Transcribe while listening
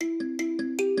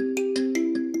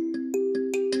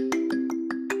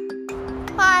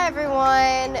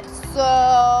everyone.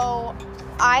 So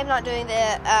I'm not doing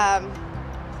the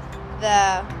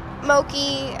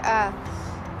Moki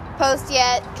post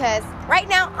yet because right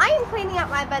now I am cleaning out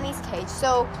my bunny's cage.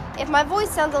 So if my voice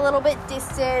sounds a little bit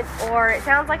distant or it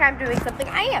sounds like I'm doing something,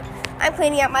 I am. I'm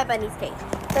cleaning out my bunny's cage.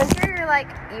 So I'm sure you're like,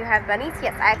 you have bunnies?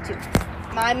 Yes, I have two.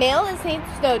 My male is named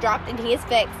Snowdrop and he is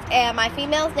fixed, and my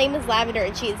female's name is Lavender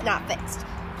and she is not fixed.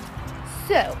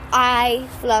 So I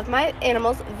love my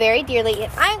animals very dearly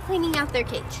and I am cleaning out their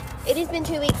cage. It has been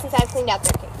 2 weeks since I've cleaned out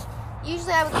their cage.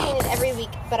 Usually I would clean it every week,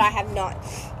 but I have not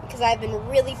because I've been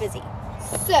really busy.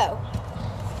 So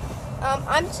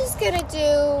I'm just gonna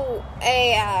do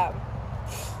an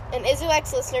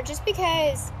IzuX listener just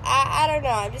because I don't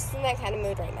know, I'm just in that kind of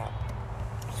mood right now.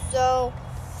 So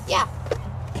yeah,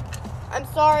 I'm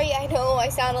sorry. I know I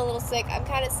sound a little sick. I'm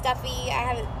kind of stuffy.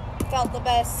 I haven't felt the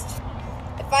best.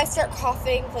 If I start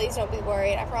coughing, please don't be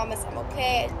worried. I promise I'm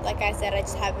okay. Like I said, I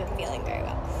just haven't been feeling very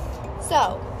well.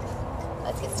 So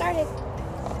let's get started.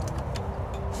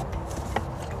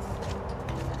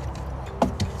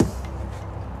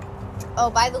 Oh,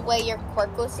 by the way, your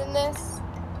quirk was in this.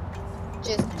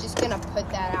 Just gonna put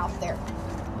that out there.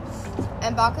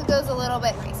 And Bakugo's a little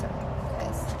bit nicer.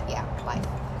 Because, yeah, life.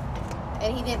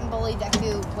 And he didn't bully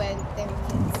Deku when they were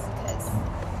kids. Because,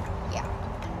 yeah.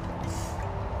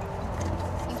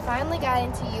 You finally got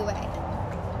into UA.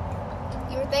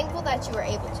 You were thankful that you were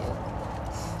able to.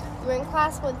 You were in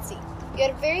Class 1C. You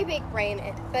had a very big brain,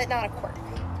 but not a quirk.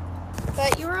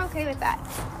 But you were okay with that,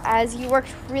 as you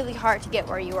worked really hard to get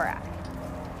where you were at.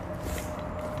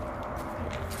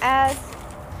 As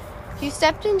you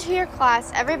stepped into your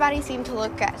class, everybody seemed to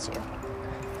look at you.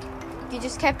 You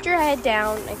just kept your head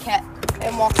down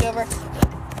and walked over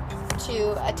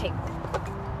to a table.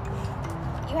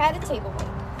 You had a table wait.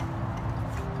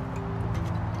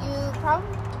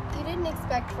 You didn't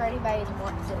expect for anybody to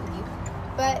want to sit with you,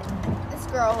 but this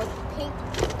girl with pink,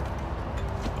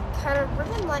 kind of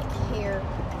ribbon-like hair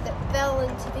that fell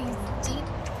into these deep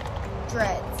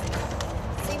dreads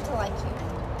seemed to like you.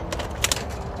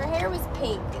 Her hair was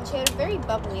pink, and she had a very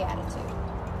bubbly attitude.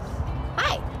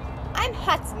 "Hi, I'm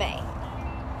Hatsume,"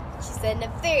 she said in a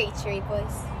very cheery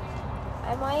voice.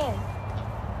 "I'm YN,"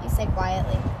 you said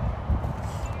quietly.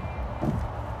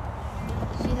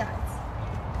 She nods.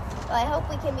 "Well, I hope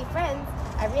we can be friends.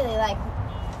 I really like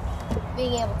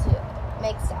being able to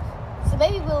make stuff. So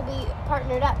maybe we'll be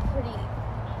partnered up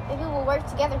maybe we'll work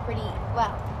together pretty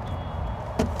well,"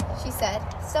 she said,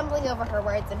 stumbling over her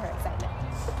words in her excitement.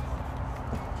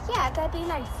 "Yeah, that'd be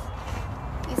nice,"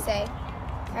 you say,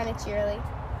 kind of cheerily.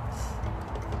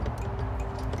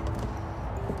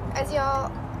 As y'all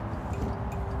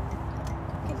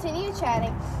continue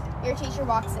chatting, your teacher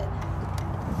walks in.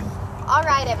 "All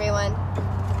right, everyone.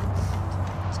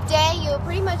 Today, you'll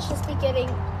pretty much just be getting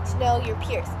to know your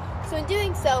peers. So in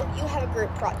doing so, you have a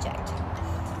group project.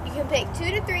 You can pick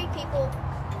 2 to 3 people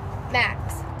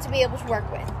max to be able to work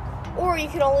with. Or you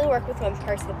can only work with one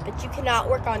person, but you cannot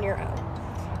work on your own.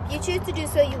 If you choose to do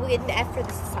so, you will get an F for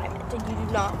this assignment, and you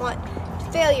do not want to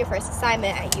fail your first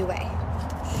assignment at UA.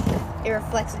 It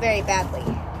reflects very badly.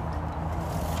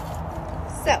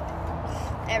 So,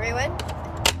 everyone,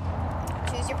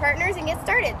 choose your partners and get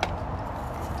started.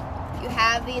 You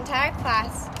have the entire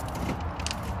class,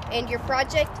 and your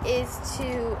project is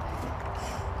to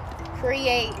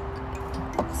create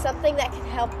something that can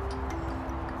help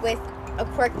with a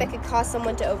quirk that could cause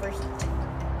someone to overheat."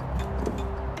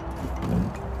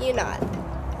 You nod.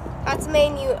 Hatsume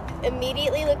and you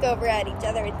immediately look over at each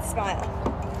other and smile.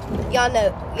 Y'all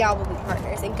know y'all will be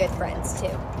partners and good friends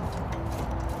too.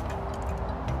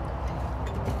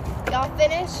 Y'all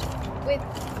finish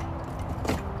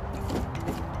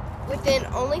within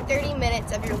only 30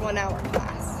 minutes of your 1-hour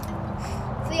class.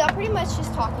 So y'all pretty much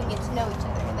just talking and to know each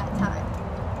other in that time.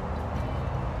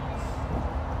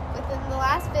 Within the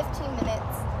last 15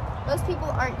 minutes, most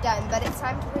people aren't done, but it's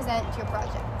time to present your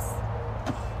projects.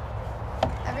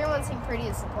 Everyone seemed pretty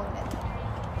disappointed,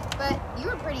 but you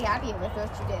were pretty happy with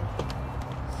what you did.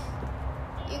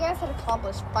 You guys had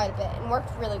accomplished quite a bit and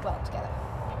worked really well together.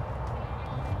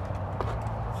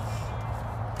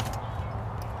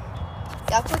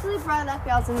 Y'all quickly brought up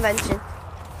y'all's invention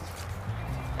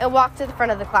and walked to the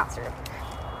front of the classroom.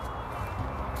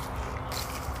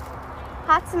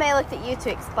 Hatsume looked at you to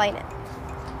explain it,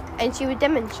 and she would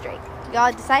demonstrate. Y'all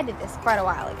had decided this quite a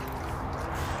while ago.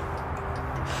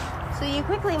 So you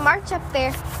quickly march up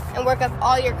there and work up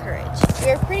all your courage. You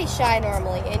were pretty shy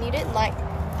normally, and you didn't like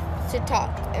to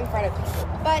talk in front of people,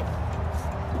 but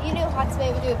you knew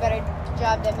Hatsume would do a better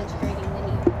job demonstrating than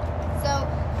you. So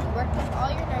you worked up all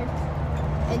your nerve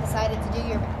and decided to do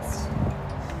your best.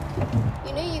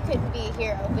 You knew you couldn't be a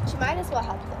hero, but you might as well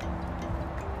help them.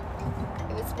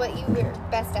 It was what you were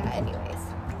best at anyways.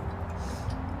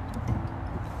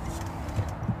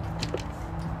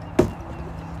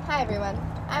 Hi everyone,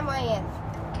 I'm Ryan,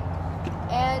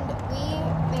 and we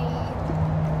made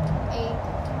a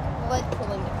blood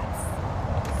cooling device.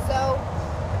 So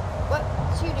what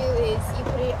you do is you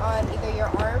put it on either your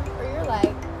arm or your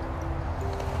leg,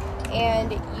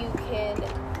 and you can,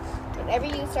 whenever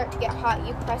you start to get hot,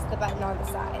 you press the button on the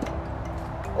side.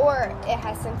 Or it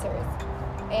has sensors,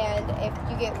 and if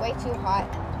you get way too hot,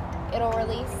 it'll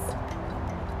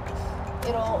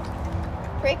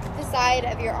prick the side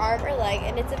of your arm or leg,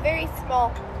 and it's a very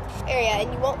small area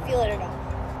and you won't feel it at all.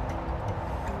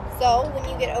 So when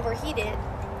you get overheated,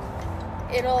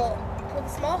 it'll poke a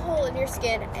small hole in your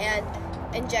skin and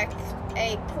inject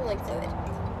a cooling fluid.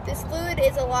 This fluid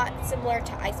is a lot similar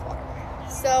to ice water.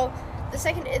 So the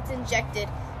second it's injected,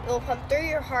 it will pump through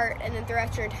your heart and then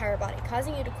throughout your entire body,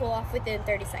 causing you to cool off within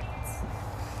 30 seconds.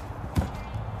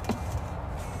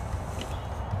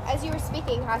 As you were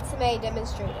speaking, Hatsume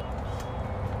demonstrated.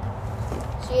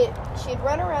 She'd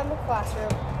run around the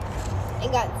classroom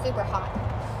and gotten super hot,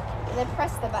 and then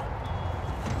pressed the button.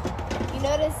 You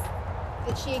noticed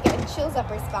that she had gotten chills up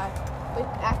her spine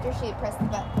after she had pressed the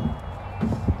button.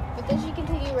 But then she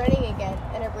continued running again,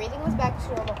 and her breathing was back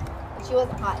to normal, and she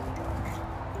wasn't hot anymore.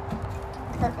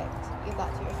 Perfect, you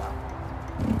thought to yourself.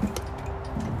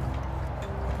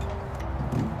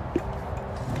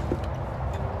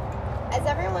 As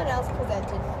everyone else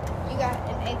presented, you got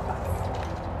an A+.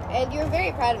 And you were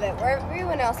very proud of it, where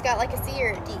everyone else got like a C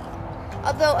or a D.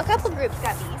 Although a couple groups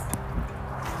got B's.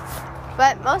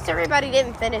 But most everybody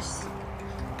didn't finish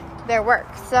their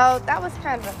work, so that was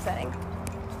kind of upsetting.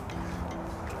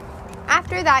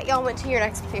 After that, y'all went to your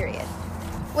next period,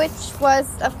 which was,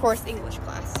 of course, English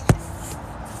class.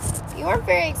 You weren't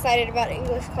very excited about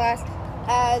English class,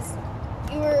 as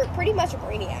you were pretty much a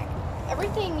brainiac.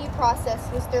 Everything you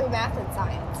processed was through math and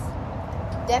science.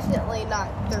 Definitely not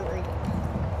through reading.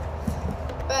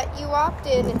 But you walked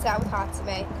in and sat with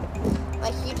Hatsume,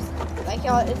 like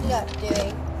y'all ended up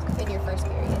doing in your first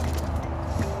period.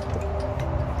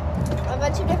 A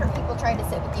bunch of different people tried to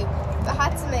sit with you, but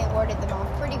Hatsume warded them off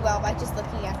pretty well by just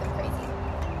looking at them crazy.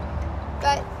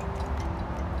 But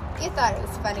you thought it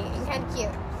was funny and kind of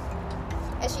cute,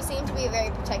 as she seemed to be a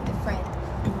very protective friend,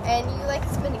 and you liked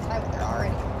spending time with her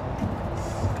already.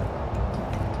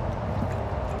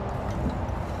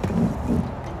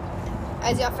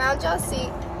 As y'all found y'all's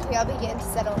seat, y'all began to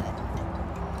settle in.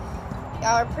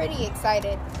 Y'all are pretty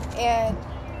excited, and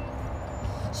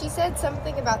she said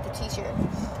something about the teacher.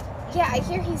 Yeah, I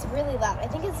hear he's really loud. I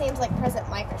think his name's like President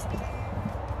Mike or something.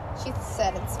 She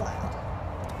said and smiled.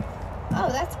 Oh,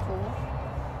 that's cool.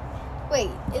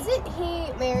 Wait, isn't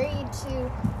he married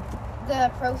to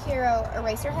the pro hero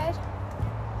Eraserhead?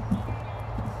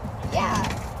 Yeah,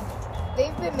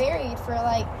 they've been married for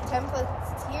like 10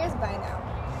 plus years by now.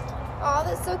 Aw,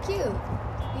 that's so cute,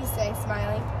 you say,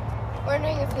 smiling,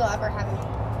 wondering if you'll ever have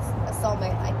a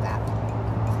soulmate like that.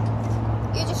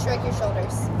 You just shrug your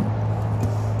shoulders.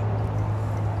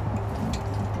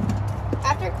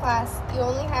 After class, you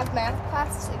only have math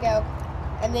class to go,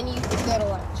 and then you can go to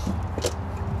lunch.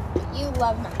 You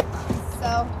love math class,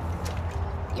 so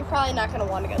you're probably not going to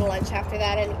want to go to lunch after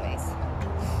that anyways.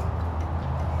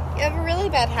 You have a really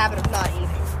bad habit of not eating,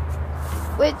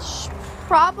 which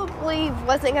probably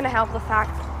wasn't going to help the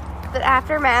fact that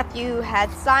after math you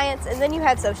had science and then you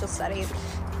had social studies,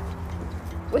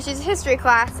 which is history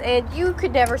class, and you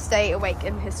could never stay awake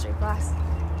in history class.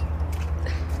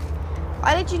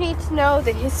 Why did you need to know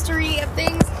the history of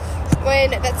things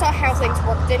when that's not how things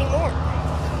worked anymore?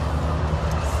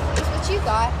 That's what you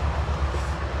thought.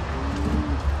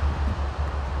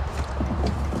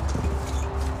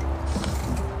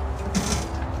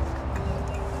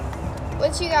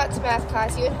 Once you got to math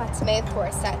class, you and Hatsume, of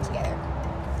course, sat together.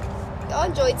 Y'all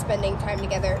enjoyed spending time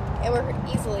together and were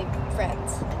easily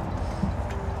friends.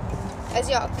 As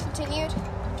y'all continued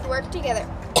to work together.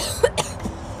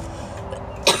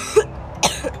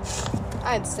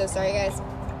 I'm so sorry, guys.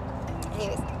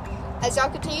 Anyways, as y'all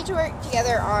continued to work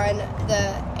together on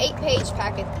the 8-page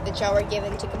packet that y'all were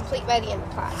given to complete by the end of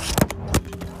class.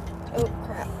 Oh,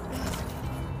 crap.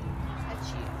 That's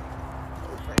you.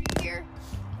 Over here.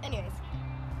 Anyways.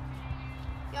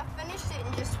 Y'all finished it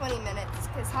in just 20 minutes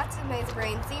because Hatsume's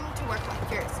brain seemed to work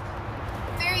like yours.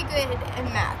 Very good in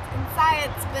math and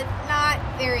science, but not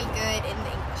very good in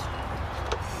the English field.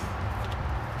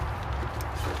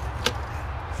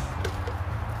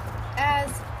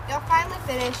 As y'all finally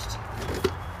finished,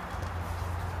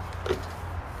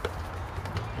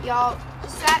 y'all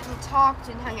sat and talked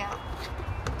and hung out.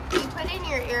 You put in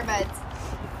your earbuds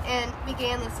and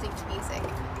began listening to music.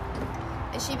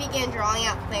 And she began drawing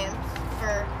out plans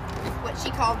for what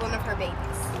she called one of her babies.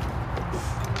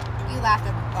 You laughed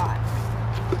at the thought.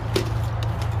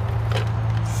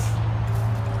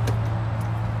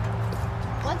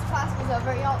 Once class was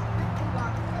over, y'all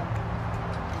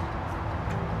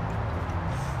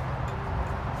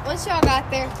once y'all got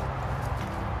there,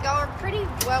 y'all were pretty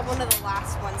well one of the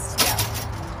last ones to go.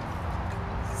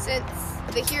 Since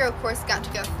the hero course got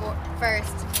to go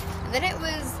first, and then it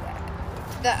was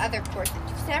the other course that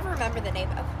you can never remember the name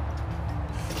of.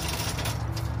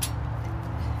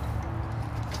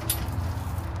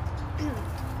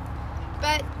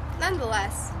 But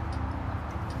nonetheless,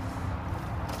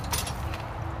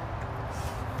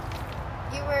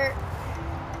 you were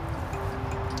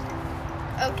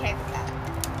okay with that,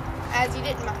 as you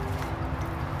didn't mind,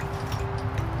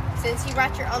 since you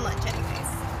brought your own lunch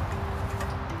anyways.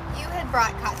 You had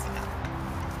brought Katsuga,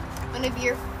 one of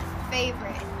your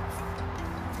favorite,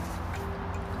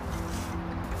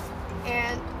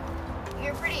 and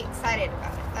you're pretty excited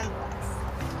about it nonetheless.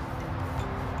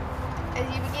 As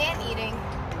you began eating,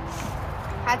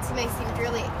 Hatsume seemed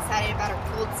really excited about her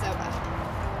cold soba.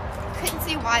 Couldn't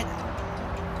see why though.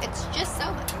 It's just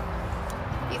soba,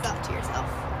 you thought to yourself.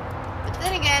 But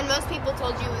then again, most people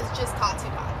told you it was just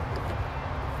Katsuga.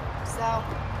 So,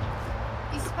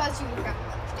 you suppose you would probably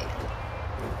understand.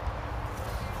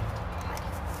 God,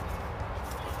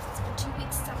 it's been 2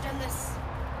 weeks since I've done this.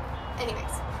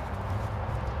 Anyways.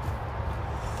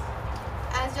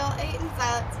 As y'all ate in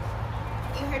silence,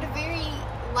 you heard a very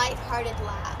light-hearted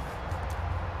laugh,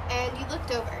 and you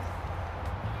looked over.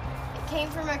 It came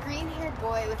from a green-haired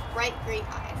boy with bright green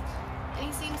eyes, and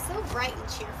he seemed so bright and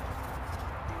cheerful.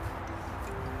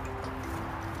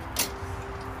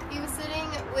 He was sitting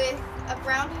with a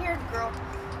brown-haired girl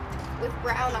with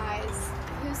brown eyes,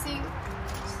 who seemed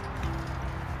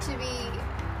to be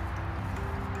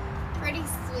pretty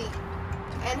sweet,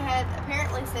 and had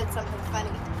apparently said something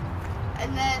funny.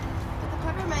 And then, with the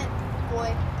peppermint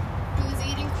boy, who was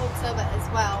eating cold soba as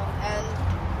well, and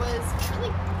was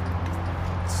really,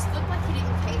 just looked like he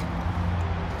didn't care.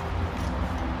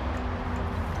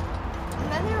 And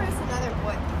then there was another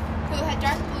boy, who had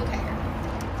dark blue hair,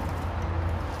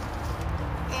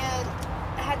 and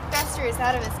had thrusters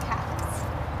out of his calves.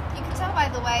 You could tell by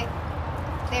the way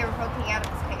they were poking out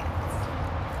of his pants.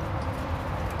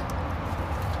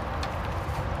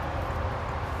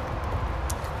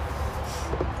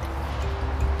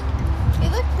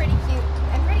 Pretty cute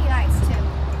and pretty nice too.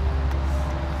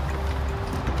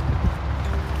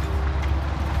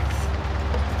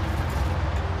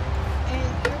 And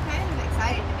you were kind of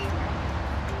excited to be there,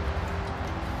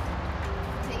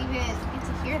 to even get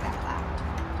to hear that laugh.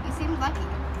 You seemed lucky.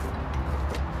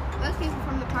 Most people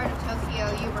from the part of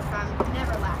Tokyo you were from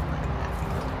never laughed like that.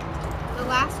 The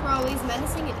laughs were always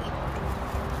menacing and evil,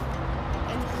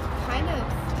 and kind of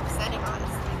upsetting,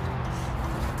 honestly.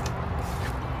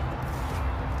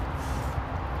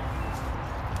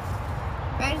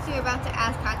 Right as you were about to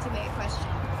ask Katsume a question,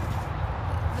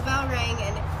 the bell rang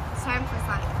and it's time for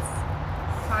science.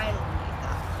 Finally, you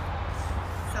thought.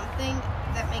 Something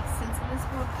that makes sense in this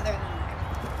world other than that.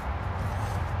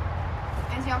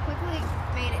 As y'all quickly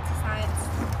made it to science,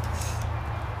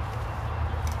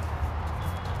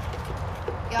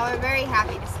 y'all are very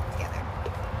happy to sit together.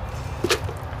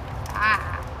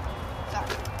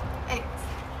 Sorry. Anyways,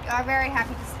 y'all are very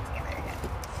happy to sit together again.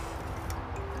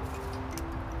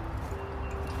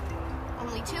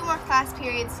 Only 2 more class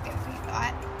periods to go, you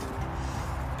thought.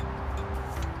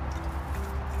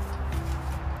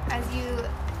 As you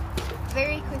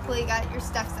very quickly got your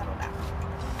stuff settled out.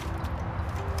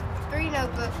 3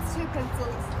 notebooks, 2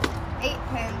 pencils, 8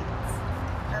 pens,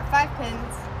 or 5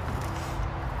 pens,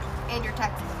 and your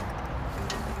textbook.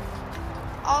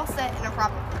 All set in a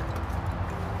proper order.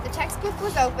 The textbook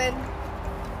was open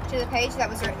to the page that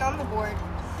was written on the board,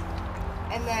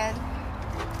 and then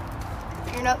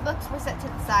your notebooks were set to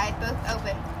the side, both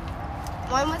open.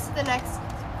 One was to the next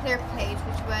clear page,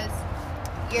 which was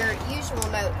your usual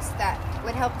notes that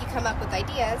would help you come up with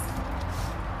ideas.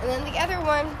 And then the other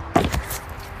one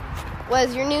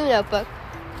was your new notebook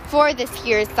for this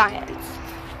year's science.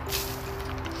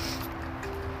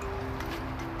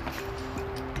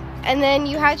 And then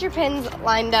you had your pens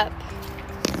lined up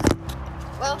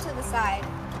well to the side,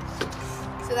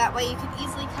 so that way you could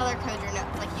easily color code your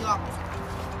notes like you always have.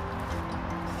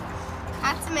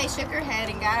 Hatsume shook her head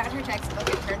and got out her textbook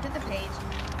and turned to the page,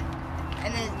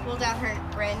 and then pulled out her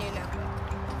brand new notebook.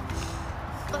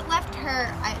 But left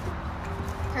her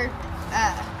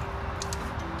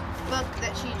book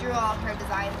that she drew all of her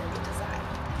designs in the design.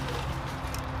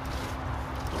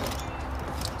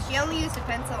 She only used a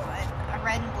pencil and a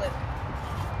red and blue,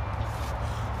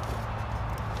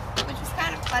 which was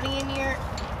kind of funny in your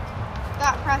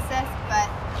thought process, but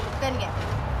then again,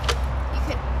 you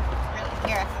couldn't really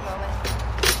hear at the moment.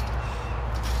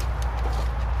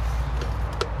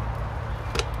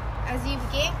 As you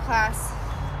began class,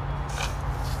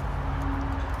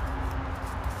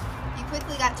 you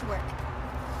quickly got to work.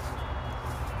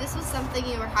 This was something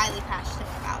you were highly passionate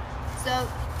about, so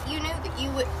you knew that you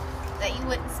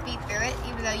wouldn't speed through it,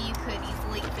 even though you could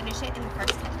easily finish it in the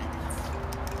first 10 minutes.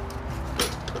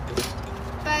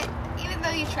 But even though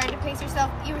you tried to pace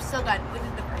yourself, you were still done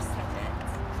within the first 10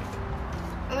 minutes.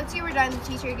 And once you were done, the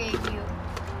teacher gave you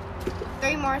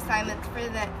 3 more assignments for the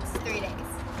next 3 days.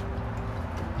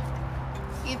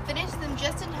 You finished them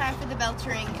just in time for the bell to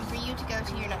ring and for you to go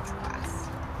to your next class.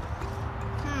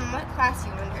 What class,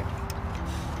 you wondered?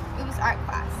 It was art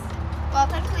class. Well,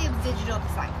 technically it was digital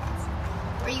design class,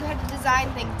 where you had to design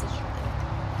things digitally.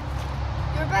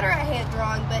 You were better at hand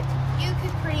drawing, but you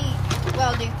could pretty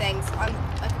well do things on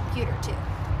a computer too.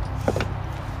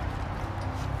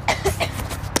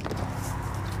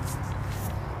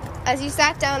 As you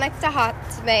sat down next to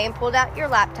Hatsume and pulled out your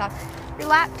laptop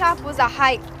was a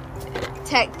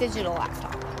high-tech digital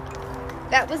laptop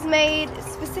that was made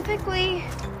specifically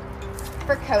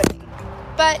for coding,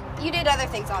 but you did other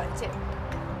things on it too.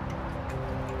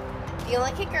 The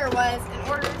only kicker was, in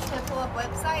order to pull up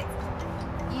websites,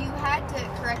 you had to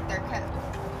correct their code,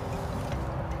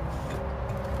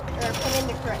 or put in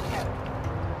the correct code.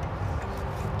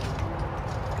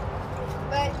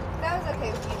 But that was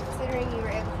okay with you, considering you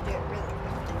were able to do it really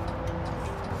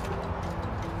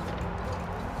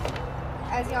quickly.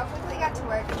 As y'all quickly got to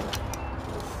work,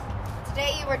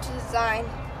 today you were to design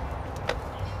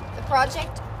the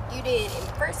project you did in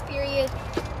the first period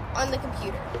on the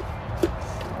computer,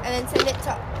 and then send it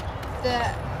to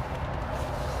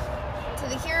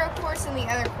the hero course and the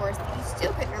other course that you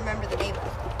still couldn't remember the name of,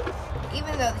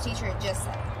 even though the teacher had just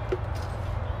said it.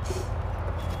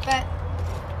 But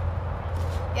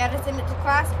you had to send it to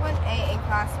class 1A and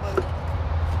class 1B.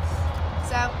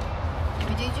 So you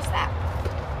would do just that.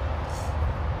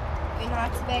 You know how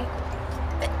to obey.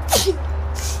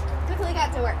 Quickly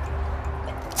got to work.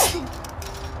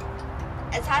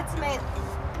 As Hatsume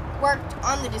worked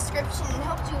on the description and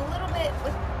helped you a little bit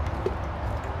with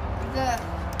the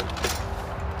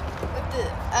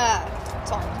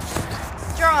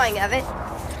drawing of it,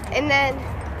 and then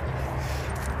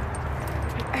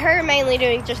her mainly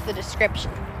doing just the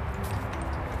description.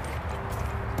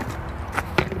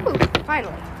 Ooh,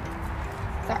 finally.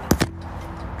 Sorry.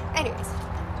 Anyways.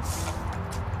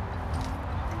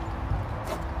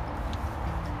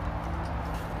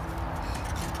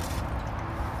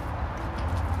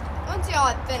 Once y'all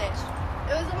had finished,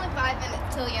 it was only 5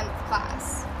 minutes till the end of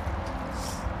class.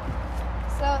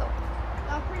 So,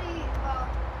 y'all pretty well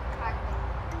packed it.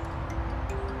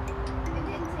 It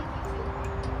didn't take you too long,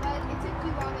 but it took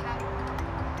you long enough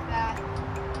that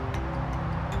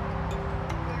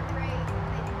you're afraid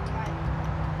that you might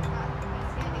not be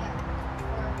standing up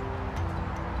or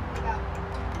about.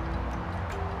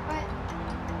 But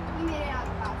you made it out of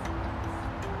the class.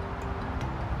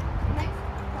 The next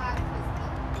class was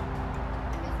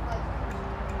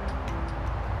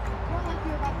more like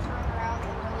you're about to run around in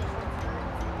really short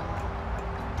skirts and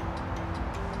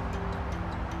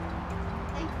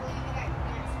thankfully you got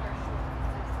clearance for a short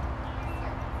skirt.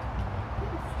 You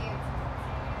can stand skirts.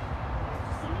 There's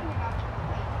just something about the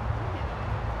way you do it.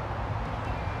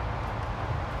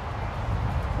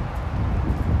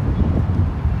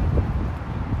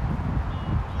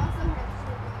 Also heard the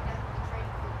school going down to the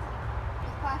training field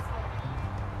with class 1.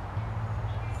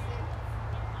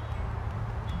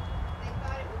 They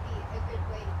thought it would be a good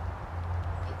way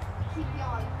to keep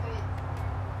y'all on good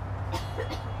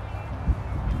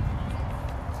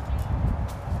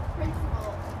principal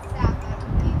and staff. That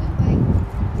would be a good way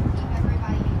to keep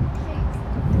everybody in shape.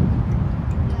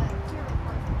 The hero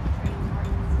course with the training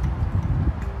artists.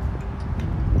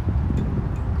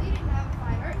 They didn't have a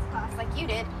fine arts class like you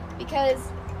did because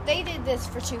they did this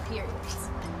for 2 periods.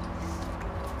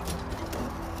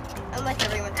 Unlike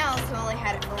everyone else who only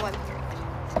had it for 1 period.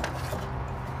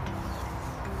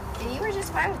 And you were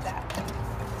just fine with that.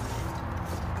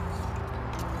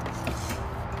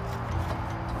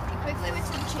 You quickly went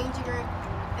to the changing room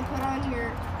and put on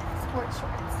your sports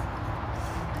shorts.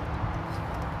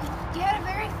 You had a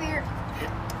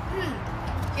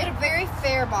very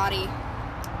fair body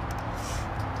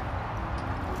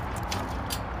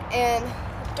and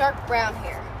dark brown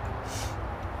hair.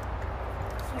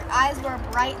 Your eyes were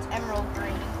bright emerald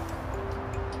green.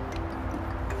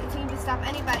 It seemed to stop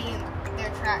anybody in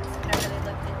their tracks whenever they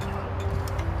looked into them.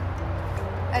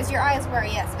 As your eyes were,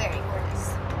 yes, very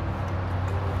gorgeous.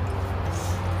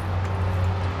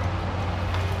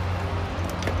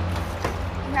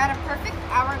 You had a perfect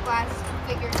hourglass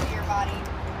figure to your body,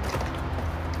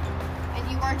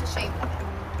 and you weren't ashamed of it.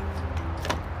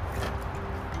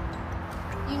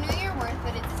 You knew your worth,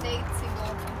 but it stayed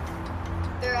single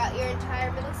throughout your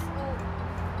entire middle school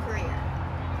career.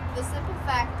 The simple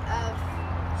fact of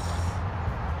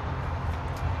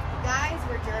guys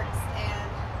were jerks,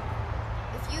 and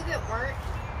if you that weren't,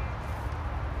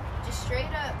 just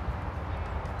straight up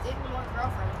didn't want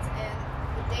girlfriends and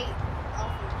would date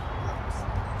awful girls.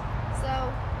 So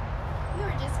you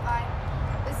were just fine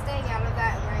with staying out of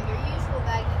that and wearing your usual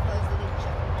baggy clothes that didn't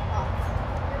show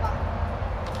your body.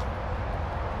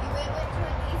 You went to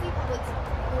an easy public school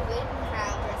who didn't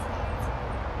have dress codes,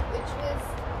 which was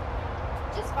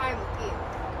just fine with you.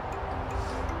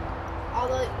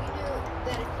 Although you knew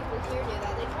that if people here knew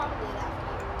that, they'd probably laugh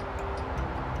at you.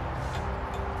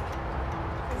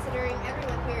 Considering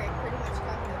everyone here had pretty much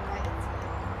gone to a private school.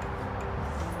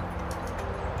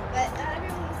 But not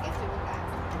everyone was gifted with that.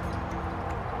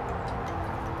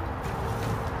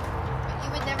 But you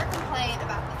would never complain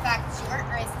about the fact that you weren't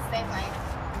raised the same way,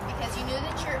 because you knew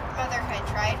that your mother had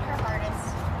tried her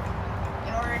hardest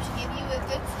in order to give you a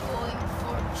good schooling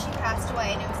before she passed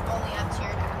away, and it was only up to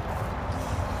your dad.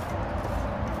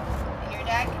 And your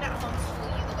dad could not homeschool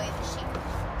you the way that she could.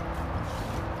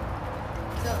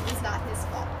 So it was not his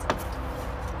fault.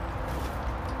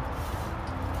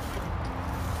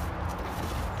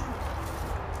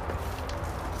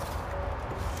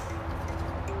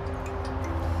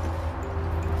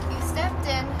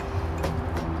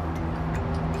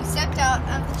 You stepped out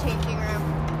of the changing room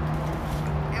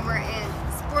and were in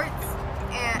sport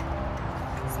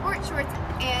shorts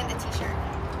and a t-shirt.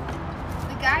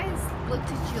 The guys looked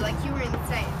at you like you were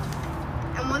insane,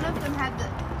 and one of them had the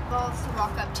balls to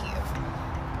walk up to you.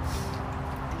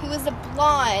 He was a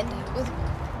blonde with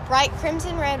bright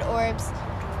crimson red orbs,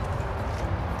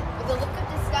 with a look of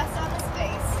disgust on his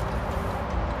face,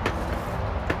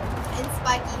 and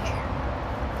spiky hair.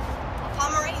 A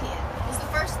Pomeranian was the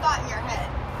first thought in your head,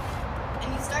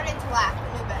 and you started to laugh but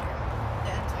knew better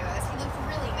than to, as he looked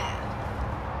really mad.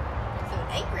 So an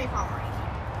angry Pomeranian,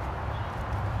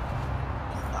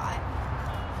 you thought.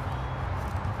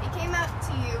 He came up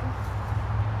to you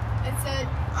and said,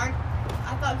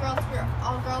 I thought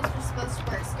all girls were supposed to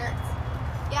wear skirts.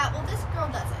 Yeah, well, this girl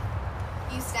doesn't.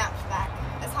 You snapped back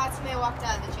as Hatsume walked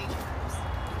out of the changing rooms.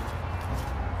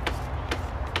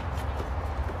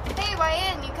 Hey,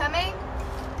 YN, you coming?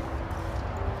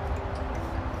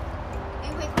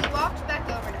 You quickly walked back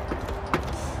over to her.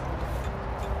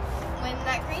 When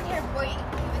that green-haired boy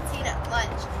you had seen at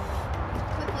lunch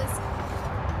quickly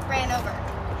ran over.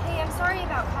 Hey, I'm sorry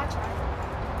about Kacha,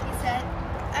 he said.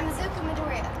 I'm Azuka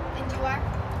Midoriya, and you are?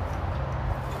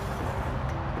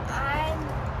 I'm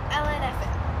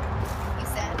LNFN, you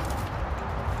said.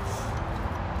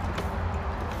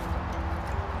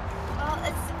 Well,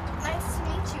 it's nice to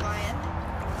meet you, Ian.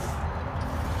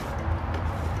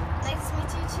 Nice to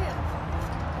meet you, too.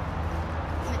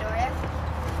 Midoriya.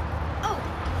 Oh,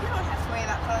 you don't have to worry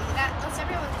about calling me that. Most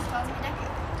everyone just calls me Deku.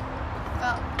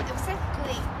 Well, it was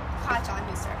technically Kachan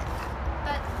who started that,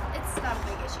 but it's not a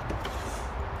big issue.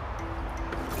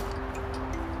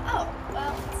 Oh,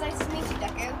 well, it's nice to meet you,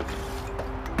 Deku,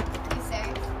 you say.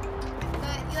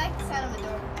 But you like the sound of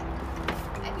Midoriya better.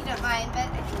 If you don't mind, but I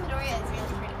think Midoriya is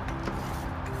really pretty,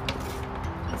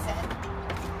 he said.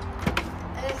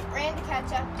 And then ran to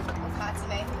catch up with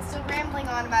Hatsume, who was still rambling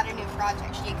on about a new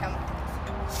project she had come up with.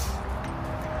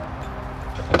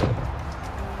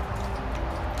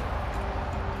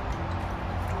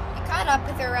 You caught up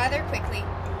with her rather quickly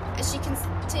as she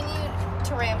continued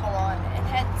to ramble on and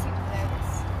hadn't seemed to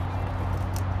notice.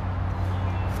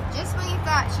 Just when you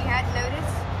thought she hadn't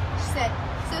noticed, she said,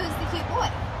 so who's the cute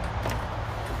boy?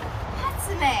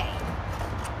 Hatsume,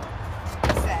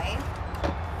 you say.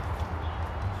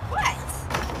 What?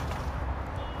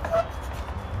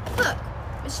 Look,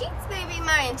 machines may be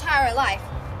my entire life,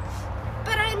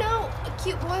 but I know a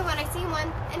cute boy when I see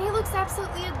one, and he looks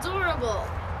absolutely adorable,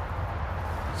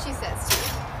 she says to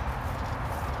you.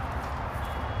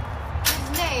 His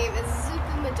name is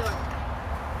Zuku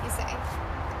Midoriya, you say.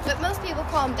 But most people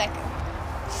call him Deku.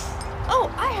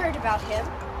 Oh, I heard about him.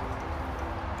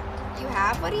 You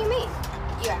have? What do you mean?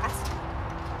 You ask.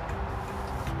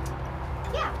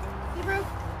 Yeah, he broke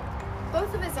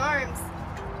both of his arms.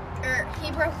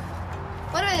 He broke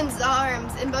one of his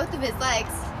arms and both of his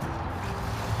legs.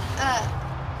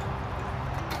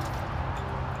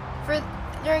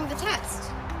 during the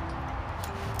test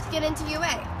to get into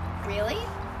UA. Really?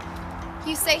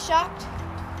 You stay shocked?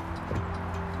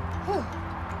 Whew.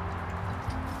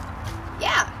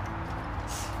 Yeah.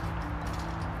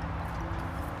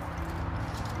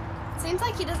 Seems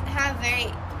like he doesn't have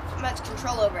very much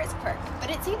control over his quirk, but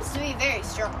it seems to be very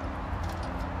strong,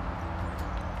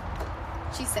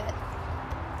 she said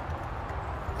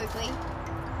quickly.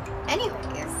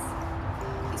 Anyways,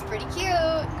 he's pretty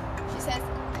cute, she says.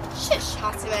 Shush,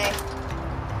 Hatsume,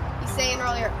 you say and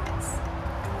roll your eyes.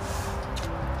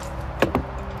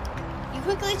 You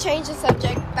quickly change the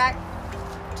subject back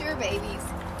to her babies,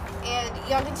 and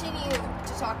y'all continue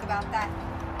to talk about that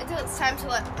until it's time to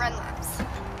run laps.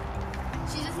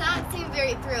 She does not seem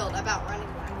very thrilled about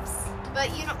running laps, but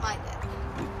you don't mind it,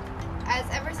 as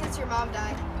ever since your mom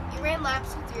died, you ran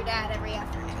laps with your dad every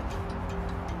afternoon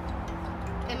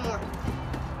and morning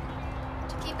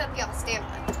to keep up y'all's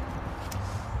stamina.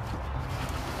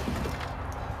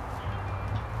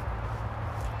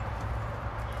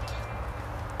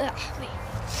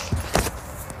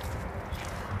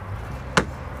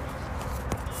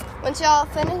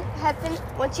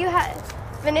 Once you had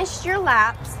finished your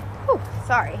laps,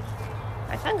 sorry,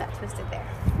 my tongue got twisted there.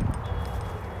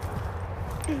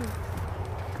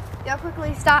 Y'all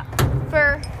quickly stopped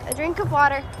for a drink of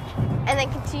water and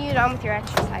then continued on with your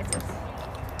exercises.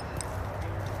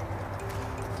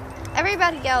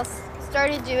 Everybody else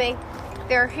started doing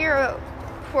their hero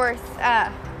course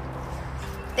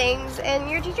things, and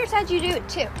your teacher said you do it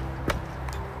too.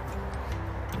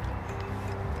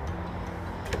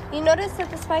 You noticed that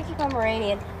the spiky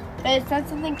Pomeranian that had said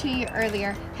something to you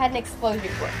earlier had an explosion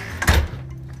quirk.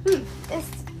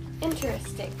 It's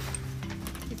interesting,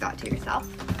 you thought to yourself.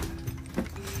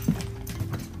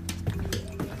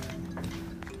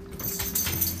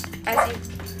 As you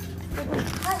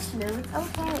hush, Moo, it's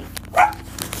okay.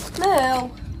 Moo.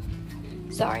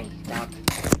 Sorry, dog.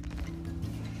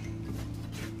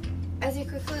 As you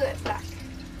quickly went back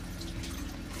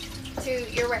to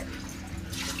your work.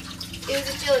 It was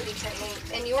agility training,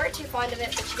 and you weren't too fond of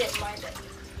it, but you didn't mind it.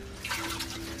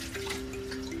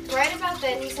 Right about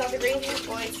then, you saw the green-haired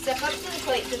boy step up to the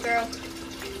plate to throw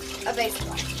a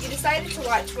baseball. You decided to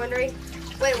watch, wondering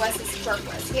what it was his quirk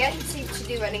was. He hadn't seemed to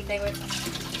do anything with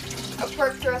a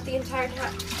quirk throughout the entire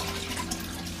time.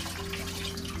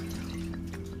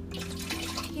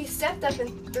 He stepped up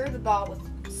and threw the ball with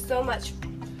so much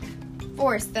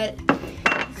force that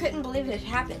you couldn't believe it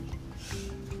had happened.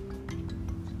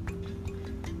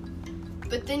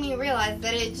 But then you realized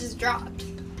that it just dropped.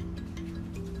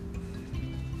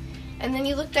 And then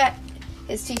you looked at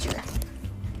his teacher.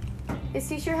 His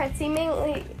teacher had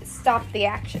seemingly stopped the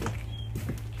action.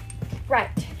 Right.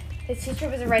 His teacher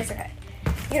was a racerhead.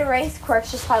 You'd erase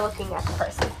quirks just by looking at the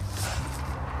person.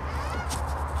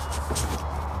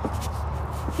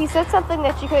 He said something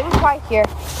that you couldn't quite hear,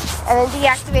 and then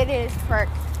deactivated his quirk.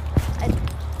 And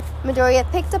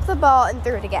Midoriya picked up the ball and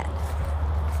threw it again.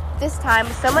 This time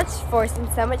with so much force and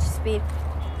so much speed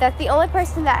that the only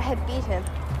person that had beat him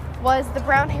was the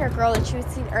brown-haired girl that you had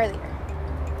seen earlier.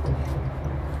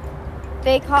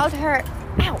 They called her...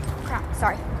 Ow! Crap,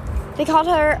 sorry. They called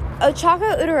her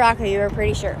Ochako Uraraka, you were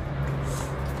pretty sure.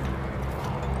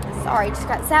 Sorry, just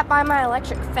got zapped by my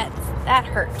electric fence. That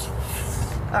hurt.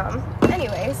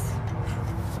 Anyways.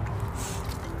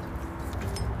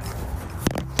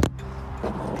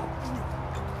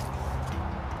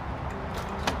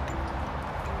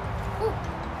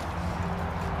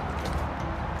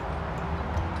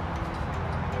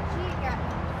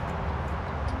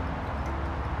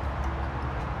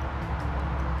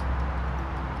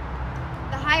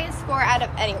 Highest score out of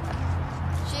anyone.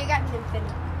 She had gotten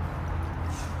infinity,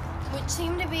 which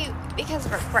seemed to be because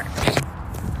of her quirk.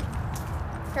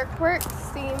 Her quirk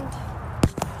seemed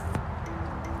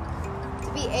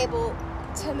to be able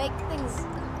to make things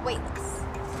weightless,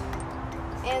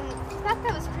 and I thought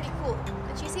that was pretty cool.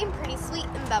 But she seemed pretty sweet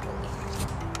and bubbly.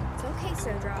 It's okay,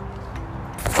 Snowdrop.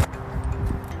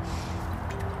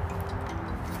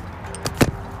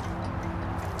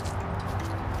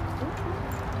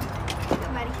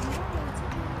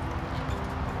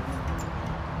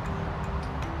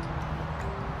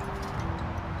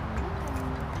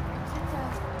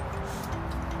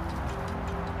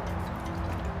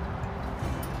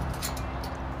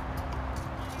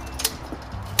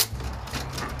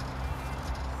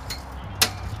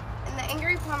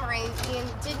 Pomeranian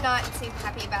did not seem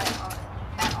happy about it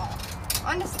at all.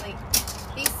 Honestly,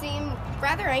 he seemed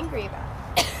rather angry about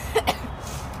it.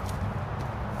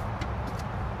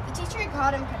 The teacher had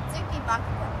called him Katsuki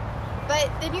Bakugo, but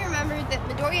then you remembered that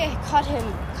Midoriya had called him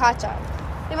Kacha.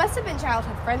 They must have been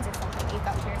childhood friends or something, you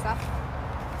thought to yourself.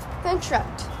 Then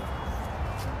shrugged.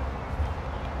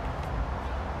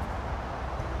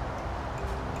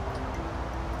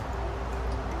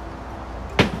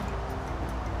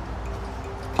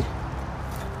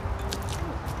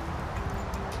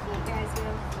 Hey guys,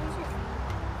 move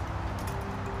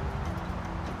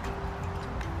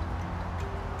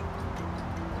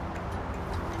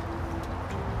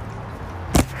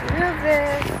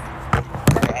this.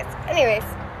 Okay. Anyways.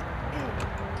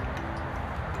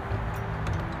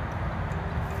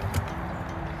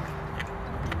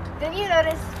 Then you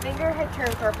notice his finger had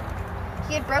turned purple.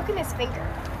 He had broken his finger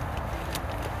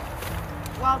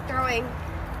while throwing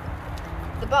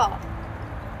the ball.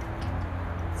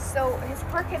 So his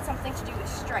quirk had something to do with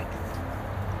strength,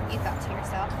 you thought to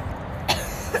yourself.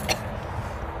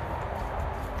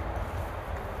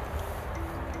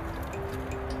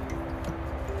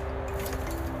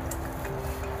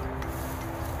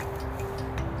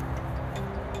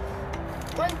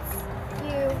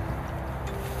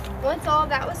 Once all of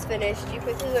that was finished, you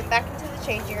quickly went back into the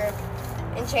changing room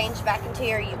and changed back into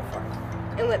your uniform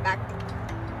and went back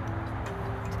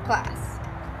to class.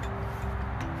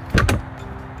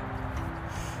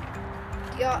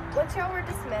 Once y'all were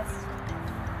dismissed,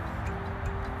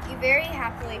 you very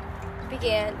happily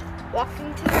began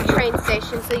walking to the train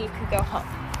station so you could go home.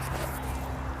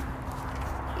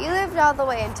 You lived all the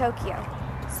way in Tokyo,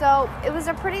 so it was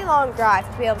a pretty long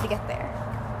drive to be able to get there.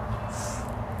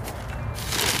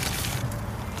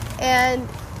 And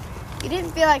you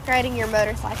didn't feel like riding your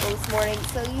motorcycle this morning,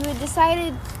 so you had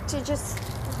decided to just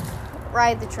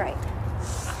ride the train.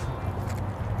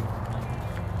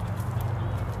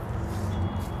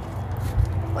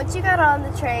 Once you got on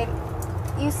the train,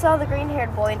 you saw the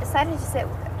green-haired boy and decided to sit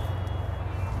with him.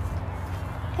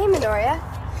 "Hey, Midoriya,"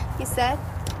 he said.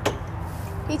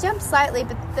 He jumped slightly,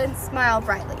 but then smiled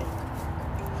brightly.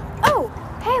 "Oh,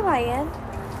 hey, YN,"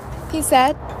 he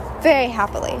said, very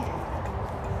happily.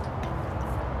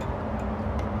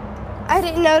 "I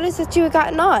didn't notice that you had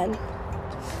gotten on."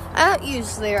 I don't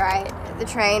usually ride the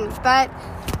train, but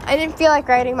I didn't feel like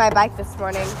riding my bike this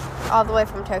morning all the way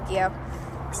from Tokyo.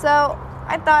 So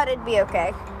I thought it'd be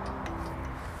okay.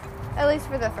 At least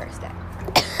for the first day.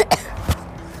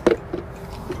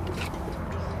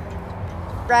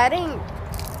 Riding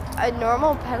a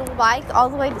normal pedal bike all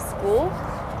the way to school?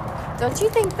 Don't you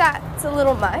think that's a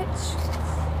little much?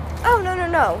 "Oh,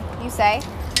 no, you say.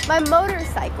 My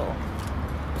motorcycle."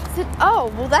 I said,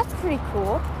 "Oh, well, that's pretty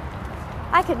cool.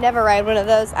 I could never ride one of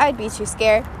those. I'd be too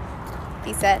scared,"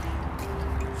 he said.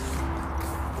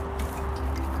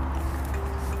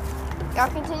 Y'all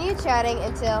continued chatting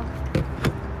until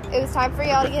it was time for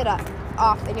y'all to get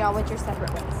off, and y'all went your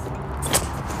separate ways.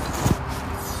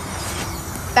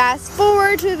 Fast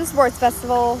forward to the sports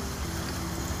festival.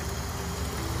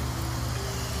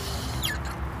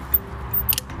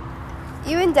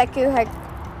 You and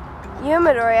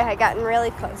Midoriya had gotten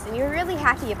really close, and you were really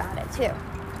happy about it too.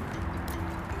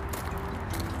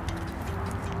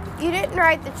 You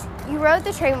rode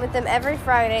the train with them every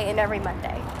Friday and every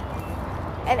Monday,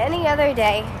 and any other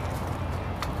day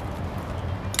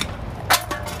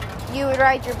you would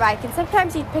ride your bike, and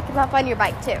sometimes you'd pick him up on your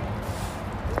bike too.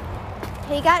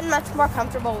 He gotten much more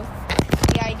comfortable with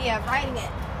the idea of riding it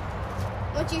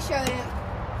once you showed him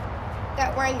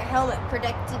that wearing a helmet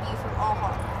protected you from all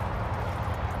harm.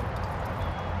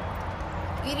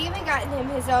 You'd even gotten him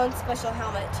his own special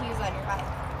helmet to use on your bike.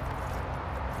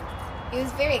 He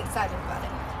was very excited about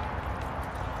it.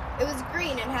 It was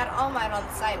green and had All Might on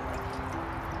the side of it,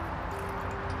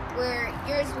 where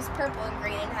yours was purple and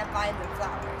green and had vines and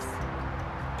flowers.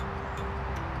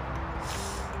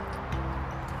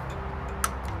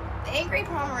 The angry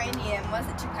Pomeranian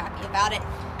wasn't too happy about it,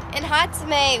 and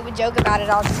Hatsume would joke about it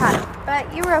all the time,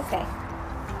 but you were okay.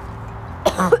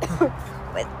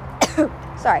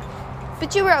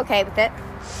 But you were okay with it.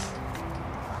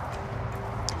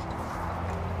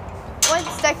 Once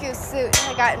Deku's suit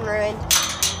had gotten ruined,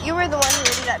 you were the one who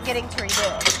ended up getting to redo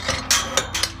it.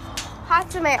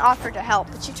 Hatsume offered to help,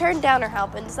 but you turned down her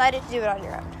help and decided to do it on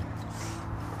your own.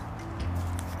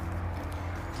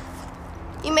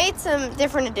 You made some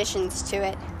different additions to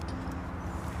it,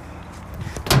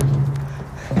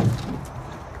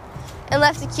 and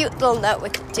left a cute little note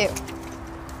with it too.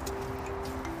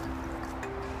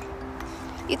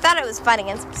 You thought it was funny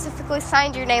and specifically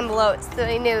signed your name below it so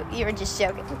they knew you were just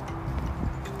joking,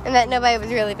 and that nobody was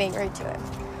really being rude to him.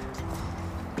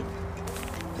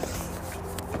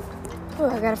 Ooh,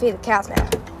 I gotta feed the cows now.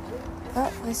 Well,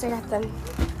 at least I got them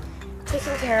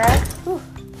taken care of. Ooh.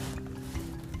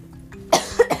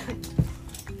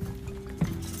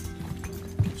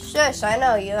 Shush, I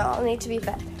know, you all need to be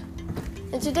fed.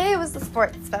 And today was the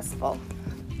sports festival.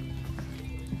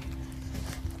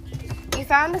 You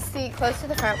found a seat close to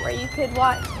the front where you could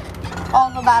watch all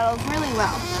the battles really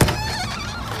well.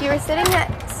 You were sitting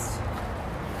next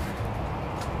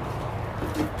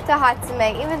to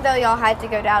Hatsume, even though y'all had to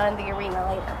go down in the arena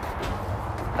later.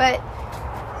 But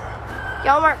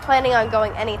y'all weren't planning on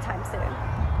going anytime soon,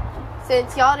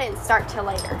 since y'all didn't start till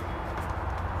later,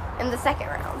 in the second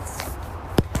rounds.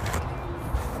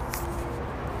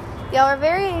 Y'all are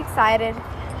very excited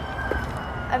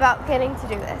about getting to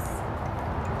do this.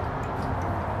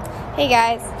 Hey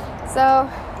guys, so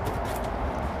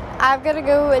I've got to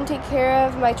go and take care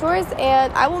of my chores,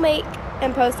 and I will make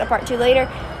and post a part 2 later,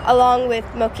 along with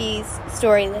Moki's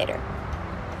story later.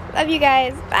 Love you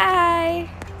guys. Bye.